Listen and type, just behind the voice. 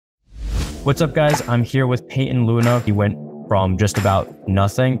What's up, guys? I'm here with Payton Luna. He went from just about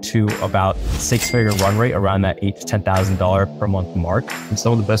nothing to about six-figure run rate around that $8,000 to $10,000 per month mark. And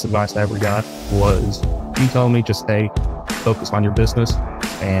some of the best advice I ever got was you told me just stay focused on your business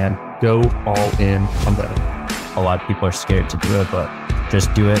and go all in on that. A lot of people are scared to do it, but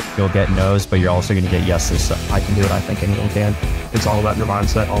just do it. You'll get no's, but you're also going to get yeses. So I can do it. I think anyone can. It's all about your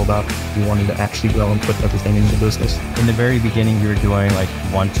mindset, all about you wanting to actually grow and put everything into the business. in the very beginning, you were doing like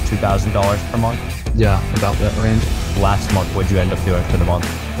 $1,000 to $2,000 per month. Yeah, about that range. Last month, what'd you end up doing for the month?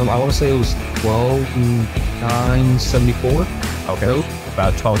 I want to say it was 12,974. Okay,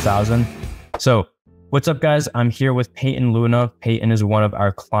 about 12,000. So what's up, guys? I'm here with Payton Luna. Payton is one of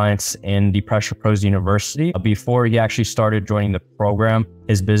our clients in the Pressure Pros University. Before he actually started joining the program,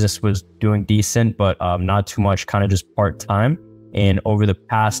 his business was doing decent, but not too much, kind of just part-time. And over the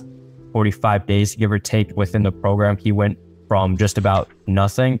past 45 days, give or take, within the program, he went from just about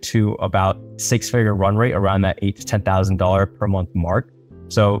nothing to about six-figure run rate around that $8,000 to $10,000 per month mark.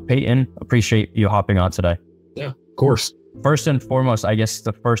 So Payton, appreciate you hopping on today. Yeah, of course. First and foremost, I guess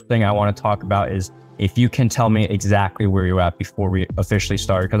the first thing I want to talk about is if you can tell me exactly where you're at before we officially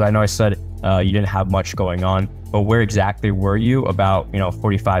started, because I know I said you didn't have much going on, but where exactly were you about,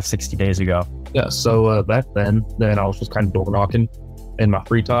 45, 60 days ago? Yeah, so back then I was just kind of door knocking. In my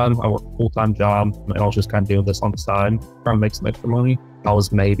free time, I worked a full-time job, and I was just kind of doing this on the side, trying to make some extra money. I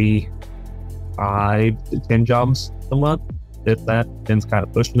was maybe 5 to 10 jobs a month, if that. 10's kind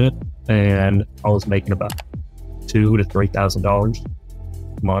of pushing it, and I was making about $2,000 to $3,000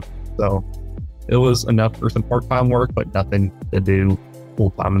 a month. So it was enough for some part-time work, but nothing to do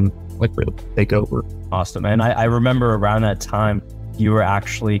full-time and like really take over. Awesome. And I remember around that time, you were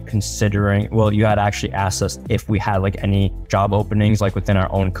actually considering, well, you had actually asked us if we had like any job openings like within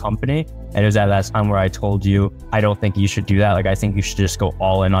our own company. And it was at that time where I told you, I don't think you should do that. Like, I think you should just go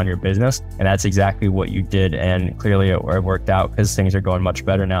all in on your business. And that's exactly what you did. And clearly it worked out because things are going much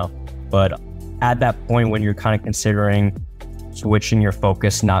better now. But at that point, when you're kind of considering switching your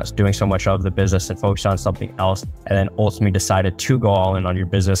focus, not doing so much of the business and focus on something else, and then ultimately decided to go all in on your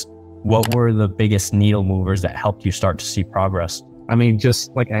business, what were the biggest needle movers that helped you start to see progress? I mean,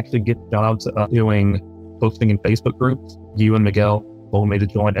 just like actually get jobs doing posting in Facebook groups. You and Miguel told me to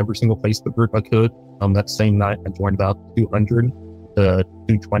join every single Facebook group I could. That same night, I joined about 200 to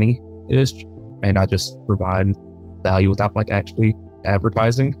 220-ish, and I just provide value without like actually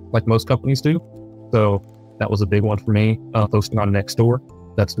advertising like most companies do. So that was a big one for me. Posting on Nextdoor,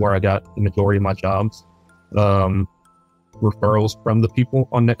 that's where I got the majority of my jobs. Referrals from the people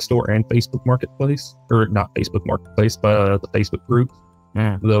on Nextdoor and Facebook Marketplace, or not Facebook Marketplace, but the Facebook groups.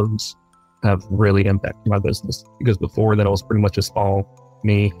 Those have really impacted my business, because before that, it was pretty much just all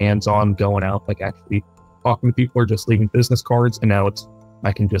me, hands-on, going out, like actually talking to people or just leaving business cards. And now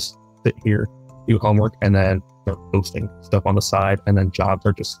I can just sit here, do homework, and then start posting stuff on the side, and then jobs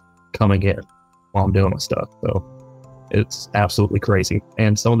are just coming in while I'm doing my stuff. So it's absolutely crazy.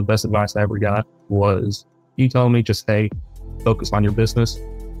 And some of the best advice I ever got was you told me just stay focused on your business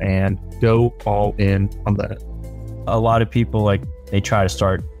and go all in on that. A lot of people, like, they try to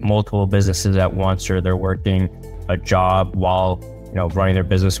start multiple businesses at once, or they're working a job while running their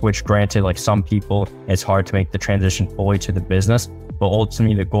business, which granted, like, some people, it's hard to make the transition fully to the business, but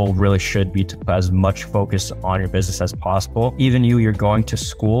ultimately the goal really should be to put as much focus on your business as possible. Even you're going to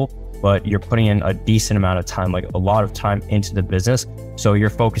school, but you're putting in a decent amount of time, like a lot of time, into the business. So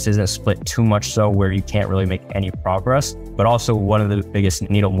your focus isn't split too much so where you can't really make any progress. But also, one of the biggest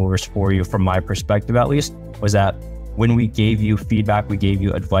needle movers for you, from my perspective at least, was that when we gave you feedback, we gave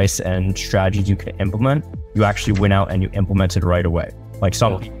you advice and strategies you could implement, you actually went out and you implemented right away. Like,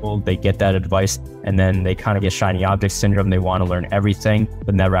 some people, they get that advice and then they kind of get shiny object syndrome. They want to learn everything,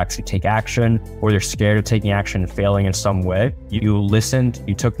 but never actually take action, or they're scared of taking action and failing in some way. You listened,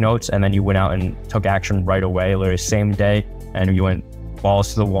 you took notes, and then you went out and took action right away, literally same day. And you went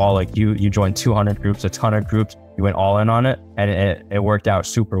balls to the wall. Like, you joined 200 groups, a ton of groups, you went all in on it, and it worked out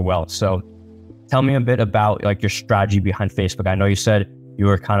super well. So tell me a bit about like your strategy behind Facebook. I know you said you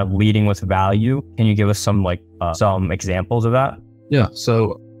were kind of leading with value. Can you give us some some examples of that? Yeah,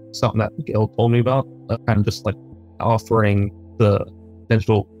 so something that Miguel told me about, kind of just like offering the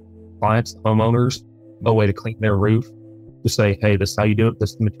potential clients, homeowners, a way to clean their roof. Just say, hey, this is how you do it.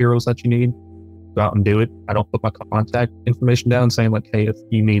 This is the materials that you need. Go out and do it. I don't put my contact information down saying like, hey, if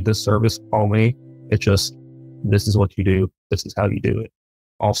you need this service, call me. It's just, this is what you do. This is how you do it.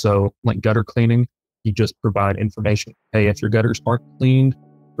 Also, like gutter cleaning, you just provide information. Hey, if your gutters aren't cleaned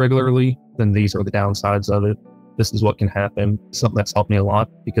regularly, then these are the downsides of it. This is what can happen. Something that's helped me a lot,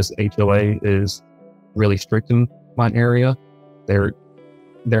 because HOA is really strict in my area. They're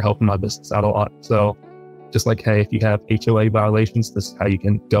they're helping my business out a lot. So just like, hey, if you have HOA violations, this is how you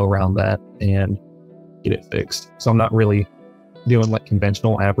can go around that and get it fixed. So I'm not really doing like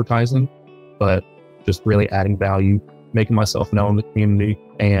conventional advertising, but just really adding value, making myself known in the community.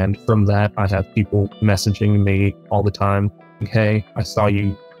 And from that, I have people messaging me all the time. Hey, I saw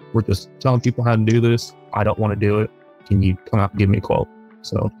you were just telling people how to do this. I don't want to do it. Can you come out and give me a quote?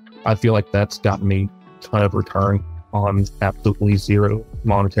 So I feel like that's gotten me a ton of return on absolutely zero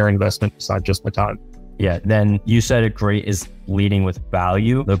monetary investment besides just my time. Yeah, then you said it great, is leading with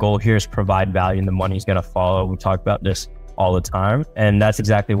value. The goal here is provide value and the money's going to follow. We talk about this all the time. And that's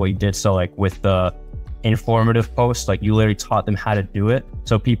exactly what you did. So like with the informative posts, like you literally taught them how to do it.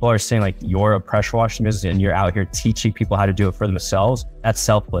 So people are saying like you're a pressure washing business and you're out here teaching people how to do it for themselves. That's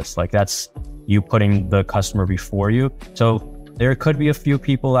selfless. Like that's you putting the customer before you. So there could be a few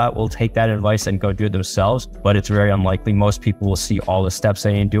people that will take that advice and go do it themselves, but it's very unlikely. Most people will see all the steps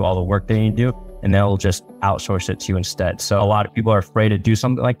they need to do, all the work they need to do, and they'll just outsource it to you instead. So a lot of people are afraid to do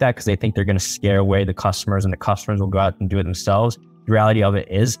something like that because they think they're going to scare away the customers and the customers will go out and do it themselves. The reality of it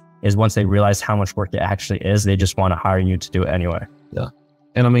is once they realize how much work it actually is, they just want to hire you to do it anyway. Yeah.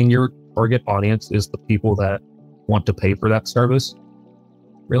 And I mean, your target audience is the people that want to pay for that service.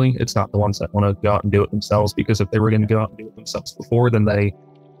 Really, it's not the ones that want to go out and do it themselves, because if they were going to go out and do it themselves before, then they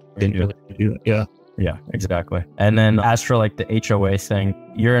didn't really do it. Yeah. Yeah, exactly. And then as for like the HOA thing,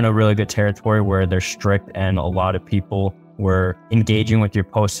 you're in a really good territory where they're strict and a lot of people were engaging with your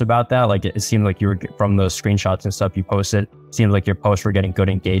posts about that. Like it seemed like you were, from those screenshots and stuff you posted, it seemed like your posts were getting good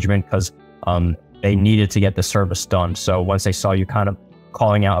engagement because they needed to get the service done. So once they saw you kind of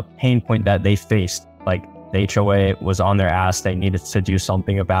calling out a pain point that they faced, like the HOA was on their ass, they needed to do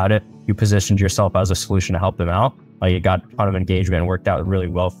something about it, you positioned yourself as a solution to help them out. Like it got a ton of engagement and worked out really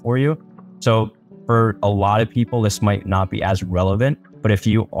well for you. So for a lot of people, this might not be as relevant, but if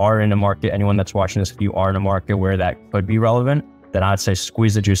you are in a market, anyone that's watching this, if you are in a market where that could be relevant, then I'd say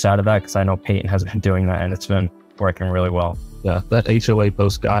squeeze the juice out of that, because I know Payton has been doing that and it's been working really well. Yeah, that HOA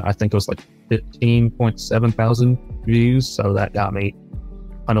post got, I think it was like 15.7 thousand views. So that got me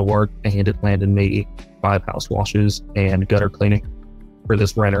a ton of work, and it landed me 5 house washes and gutter cleaning for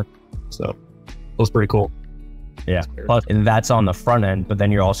this renter. So it was pretty cool. Yeah, plus, and that's on the front end, but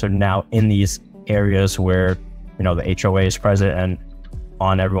then you're also now in these areas where, you know, the HOA is present and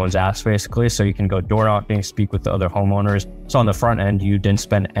on everyone's ass basically. So you can go door knocking, speak with the other homeowners. So on the front end, you didn't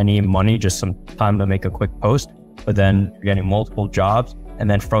spend any money, just some time to make a quick post, but then you're getting multiple jobs. And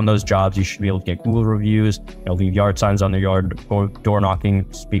then from those jobs, you should be able to get Google reviews, you know, leave yard signs on their yard, go door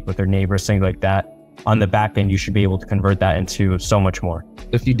knocking, speak with their neighbors, things like that. On the back end, you should be able to convert that into so much more.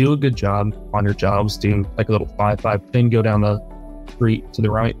 If you do a good job on your jobs, do like a little 5-5-10, go down the street to the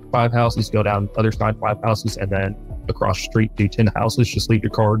right 5 houses, go down the other side 5 houses, and then across the street do 10 houses. Just leave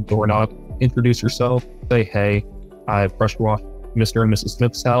your card, door knock, introduce yourself, say, hey, I pressure washed Mr. and Mrs.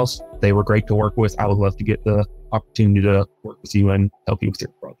 Smith's house. They were great to work with. I would love to get the opportunity to work with you and help you with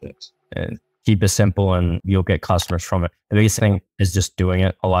your projects. And keep it simple and you'll get customers from it. The biggest thing is just doing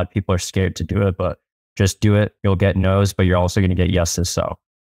it. A lot of people are scared to do it, but just do it. You'll get no's, but you're also going to get yeses. So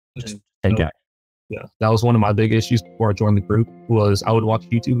just take it. Yeah, that was one of my big issues before I joined the group, was I would watch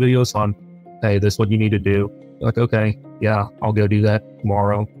YouTube videos on, hey, this is what you need to do. Like, okay, yeah, I'll go do that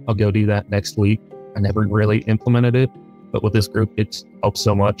tomorrow. I'll go do that next week. I never really implemented it. But with this group, it's helped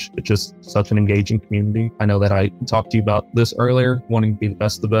so much. It's just such an engaging community. I know that I talked to you about this earlier, wanting to be the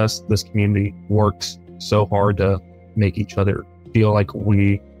best of the best. This community works so hard to make each other feel like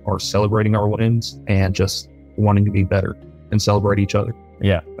we are celebrating our wins and just wanting to be better and celebrate each other.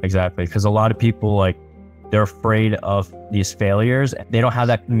 Yeah, exactly. Because a lot of people, like, they're afraid of these failures. They don't have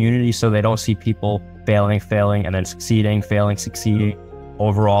that community, so they don't see people failing, and then succeeding, failing, succeeding.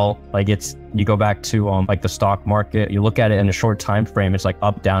 Overall, like, it's, you go back to like the stock market, you look at it in a short time frame, it's like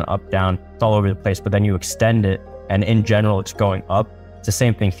up, down, it's all over the place, but then you extend it and in general it's going up. It's the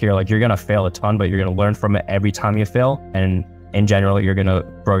same thing here. Like, you're gonna fail a ton, but you're gonna learn from it every time you fail, and in general you're gonna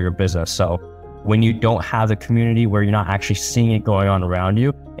grow your business. So when you don't have the community where you're not actually seeing it going on around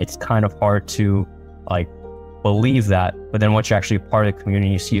you, it's kind of hard to like believe that. But then once you're actually part of the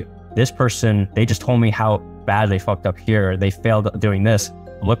community, you see this person, they just told me how bad they fucked up here, they failed doing this,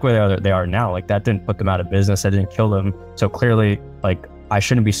 look where they are now. Like, that didn't put them out of business, that didn't kill them. So clearly, like, I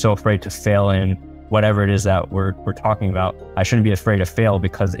shouldn't be so afraid to fail in whatever it is that we're talking about. I shouldn't be afraid to fail,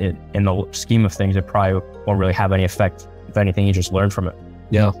 because it, in the scheme of things, it probably won't really have any effect. If anything, you just learn from it.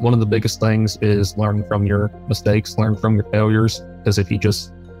 Yeah, one of the biggest things is learn from your mistakes, learn from your failures, because if you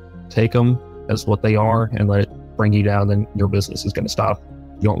just take them as what they are and let it bring you down, then your business is going to stop.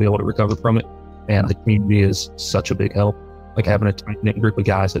 You won't be able to recover from it. And the community is such a big help. like having a tight knit group of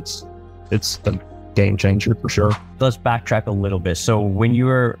guys, it's a game changer for sure. Let's backtrack a little bit. So when you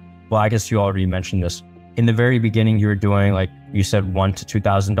were, well, I guess you already mentioned this. In the very beginning, you were doing, like you said, $1,000 to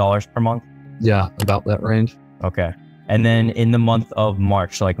 $2,000 per month? Yeah, about that range. Okay. And then in the month of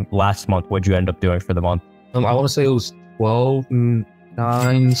March, like last month, what'd you end up doing for the month? I want to say it was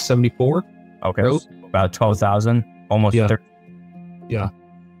 12,974. Okay. So about 12,000, almost. Yeah. 30. Yeah.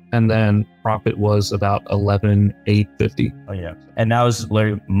 And then profit was about 11,850. Oh yeah. And that was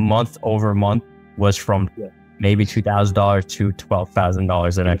literally month over month was from maybe $2,000 to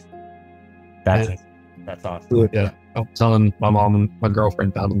 $12,000 the next. That's awesome. Yeah. I was telling my mom and my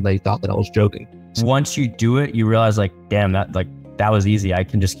girlfriend about them. They thought that I was joking. Once you do it, you realize like, damn, that was easy. I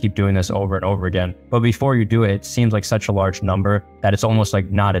can just keep doing this over and over again. But before you do it, it seems like such a large number that it's almost like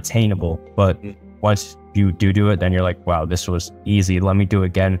not attainable. But once you do it, then you're like, wow, this was easy. Let me do it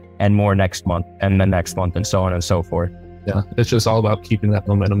again and more next month and the next month and so on and so forth. Yeah. It's just all about keeping that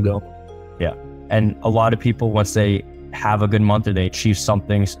momentum going. Yeah. And a lot of people, once they have a good month or they achieve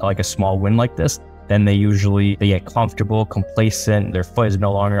something like a small win like this, then they get comfortable, complacent, their foot is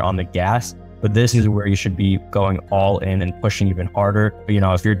no longer on the gas. But this is where you should be going all in and pushing even harder. You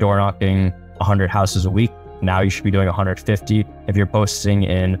know, if you're door knocking 100 houses a week, now you should be doing 150. If you're posting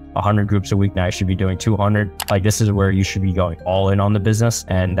in 100 groups a week, now you should be doing 200. Like, this is where you should be going all in on the business.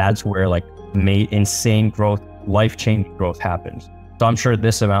 And that's where like insane growth, life-changing growth happens. So I'm sure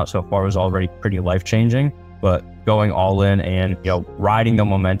this amount so far was already pretty life-changing, but going all in and, you know, riding the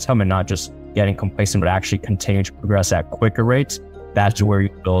momentum and not just getting complacent, but actually continuing to progress at quicker rates, that's where you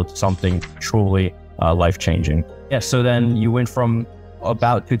build something truly life-changing. Yeah, so then you went from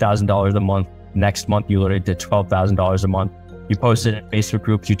about $2,000 a month. Next month, you literally did $12,000 a month. You posted in Facebook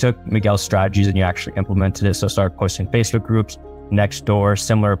groups. You took Miguel's strategies and you actually implemented it. So start posting Facebook groups, next door,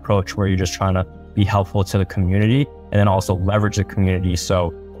 similar approach where you're just trying to be helpful to the community and then also leverage the community.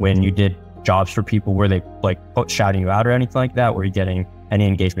 So when you did jobs for people, were they like shouting you out or anything like that? Were you getting any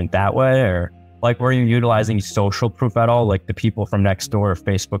engagement that way? Or like, were you utilizing social proof at all? Like the people from next door or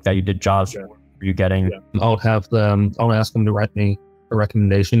Facebook that you did jobs for, were you getting? Yeah. I'll ask them to write me a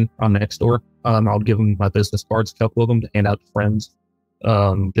recommendation on Nextdoor. I'll give them my business cards, a couple of them to hand out to friends.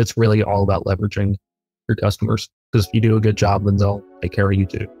 It's really all about leveraging your customers, because if you do a good job, then they'll take care of you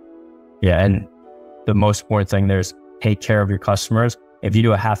too. Yeah, and the most important thing there is take care of your customers. If you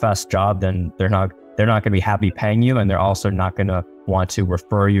do a half-assed job, then they're not going to be happy paying you, and they're also not going to want to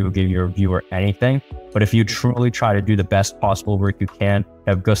refer you, give you a review or anything. But if you truly try to do the best possible work you can,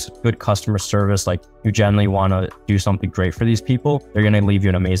 have good customer service, like you generally want to do something great for these people, they're going to leave you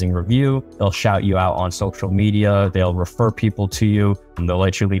an amazing review. They'll shout you out on social media. They'll refer people to you, and they'll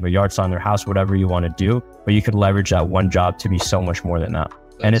let you leave a yard sign in their house, whatever you want to do. But you could leverage that one job to be so much more than that.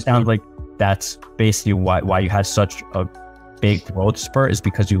 And it sounds like that's basically why you had such a big growth spurt, is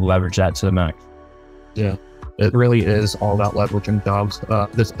because you leverage that to the max. Yeah, it really is all about leveraging jobs.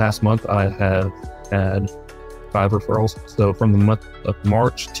 This past month, I have had 5 referrals. So from the month of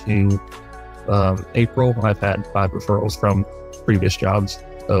March to April, I've had 5 referrals from previous jobs.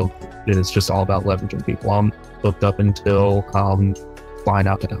 So it is just all about leveraging people. I'm booked up until flying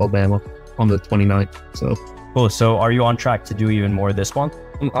out to Alabama on the 29th. So cool. So are you on track to do even more this month?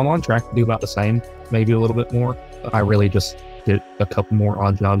 I'm on track to do about the same, maybe a little bit more. I really just get a couple more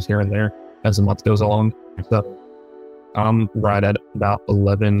odd jobs here and there as the month goes along. So I'm right at about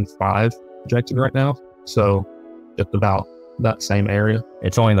 11.5 projected right now. So just about that same area.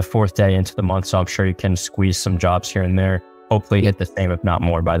 It's only the 4th day into the month, so I'm sure you can squeeze some jobs here and there. Hopefully hit the same, if not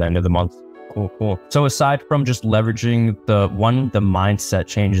more, by the end of the month. Cool. So aside from just leveraging the mindset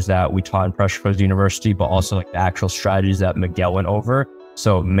changes that we taught in Pressure Pros University, but also like the actual strategies that Miguel went over.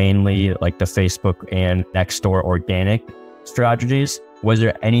 So mainly like the Facebook and Nextdoor organic strategies. Was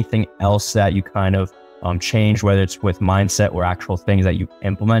there anything else that you kind of changed, whether it's with mindset or actual things that you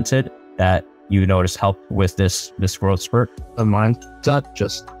implemented that you noticed helped with this growth spurt? The mindset,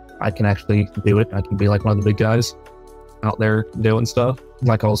 just I can actually do it. I can be like one of the big guys out there doing stuff.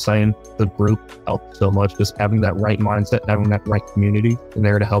 Like I was saying, the group helped so much. Just having that right mindset, having that right community in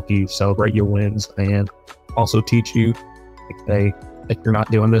there to help you celebrate your wins and also teach you, like, hey, if you're not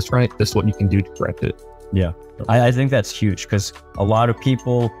doing this right, this is what you can do to correct it. Yeah, I think that's huge, because a lot of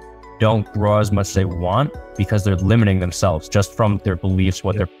people don't grow as much as they want because they're limiting themselves just from their beliefs,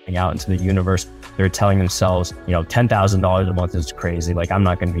 what they're putting out into the universe. They're telling themselves, you know, $10,000 a month is crazy. Like, I'm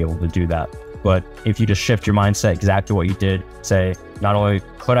not going to be able to do that. But if you just shift your mindset, exactly what you did, say, not only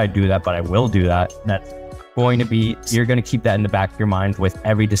could I do that, but I will do that, that's going to be, you're going to keep that in the back of your mind with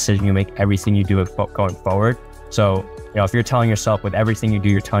every decision you make, everything you do going forward. So, you know, if you're telling yourself with everything you do,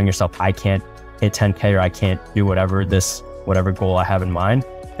 you're telling yourself, I can't hit 10K or I can't do whatever this whatever goal I have in mind,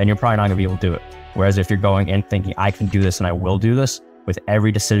 then you're probably not gonna be able to do it. Whereas if you're going in thinking I can do this and I will do this with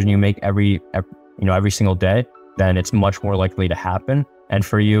every decision you make every single day, then it's much more likely to happen. And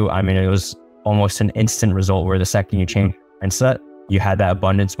for you, I mean, it was almost an instant result where the second you change mindset, you had that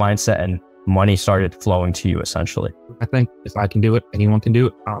abundance mindset and money started flowing to you essentially. I think if I can do it, anyone can do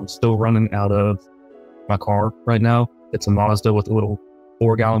it. I'm still running out of my car right now. It's a Mazda with a little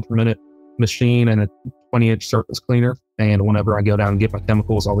 4 gallon per minute machine and a 20-inch surface cleaner. And whenever I go down and get my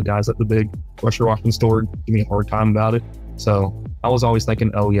chemicals, all the guys at the big pressure washing store give me a hard time about it. So I was always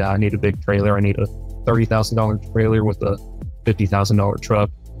thinking, oh yeah, I need a big trailer. I need a $30,000 trailer with a $50,000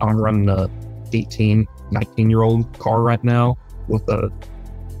 truck. I'm running a 19-year-old car right now with a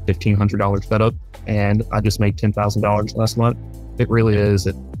 $1,500 setup, and I just made $10,000 last month. It really is.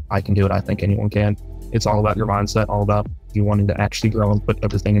 I can do it. I think anyone can. It's all about your mindset, all about you wanting to actually grow and put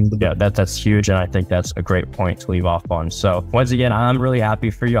everything in the that's huge, and I think that's a great point to leave off on. So once again, I'm really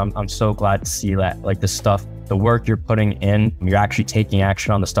happy for you. I'm so glad to see that, like, the stuff, the work you're putting in, you're actually taking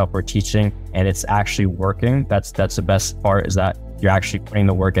action on the stuff we're teaching, and it's actually working. That's the best part, is that you're actually putting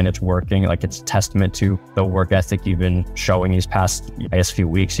the work in, it's working. Like, it's a testament to the work ethic you've been showing these past, I guess, few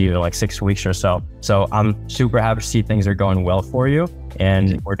weeks, even like 6 weeks or so. So I'm super happy to see things are going well for you.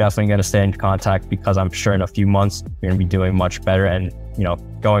 And we're definitely going to stay in contact, because I'm sure in a few months, you're going to be doing much better. And, you know,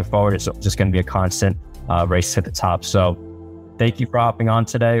 going forward, it's just going to be a constant race to the top. So thank you for hopping on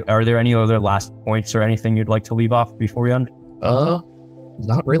today. Are there any other last points or anything you'd like to leave off before we end?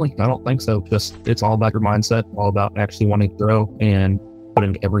 Not really. I don't think so. Just, it's all about your mindset, all about actually wanting to grow and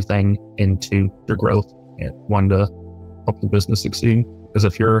putting everything into your growth and wanting to help the business succeed. Because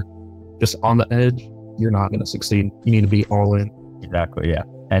if you're just on the edge, you're not going to succeed. You need to be all in. Exactly. Yeah.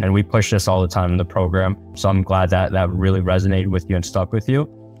 And we push this all the time in the program. So I'm glad that that really resonated with you and stuck with you.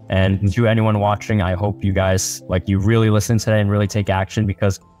 And to anyone watching, I hope you guys, like, you really listen today and really take action,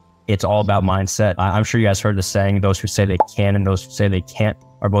 because it's all about mindset. I'm sure you guys heard the saying, those who say they can and those who say they can't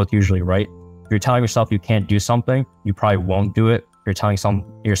are both usually right. If you're telling yourself you can't do something, you probably won't do it. If you're telling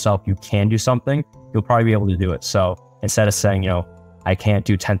yourself you can do something, you'll probably be able to do it. So instead of saying, you know, I can't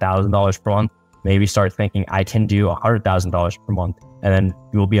do $10,000 per month, maybe start thinking I can do $100,000 per month. And then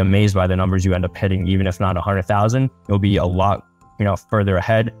you'll be amazed by the numbers you end up hitting. Even if not 100,000, you'll be a lot, you know, further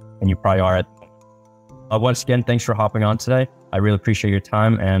ahead than you probably are at. Once again, thanks for hopping on today. I really appreciate your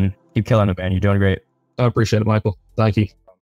time, and keep killing it, man. You're doing great. I appreciate it, Michael. Thank you.